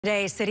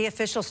Today, city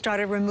officials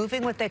started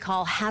removing what they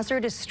call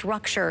hazardous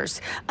structures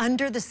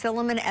under the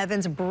Silliman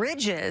Evans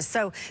bridges.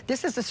 So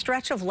this is a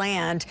stretch of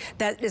land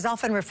that is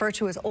often referred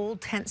to as Old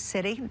Tent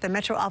City. The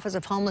Metro Office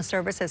of Homeless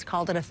Services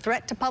called it a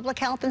threat to public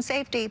health and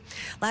safety.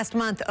 Last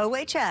month,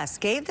 OHS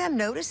gave them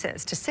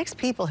notices to 6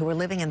 people who were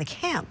living in the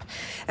camp.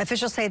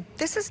 Officials say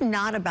this is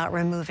not about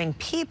removing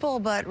people,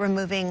 but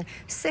removing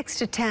 6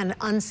 to 10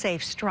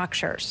 unsafe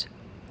structures.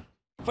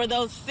 For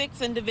those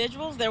 6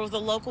 individuals, there was a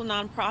local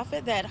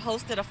nonprofit that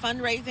hosted a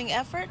fundraising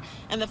effort,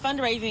 and the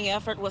fundraising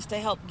effort was to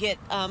help get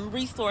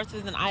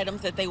resources and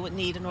items that they would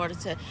need in order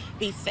to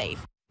be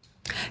safe.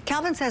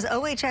 Calvin says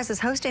OHS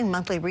is hosting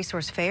monthly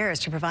resource fairs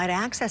to provide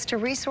access to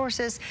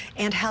resources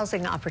and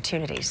housing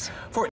opportunities.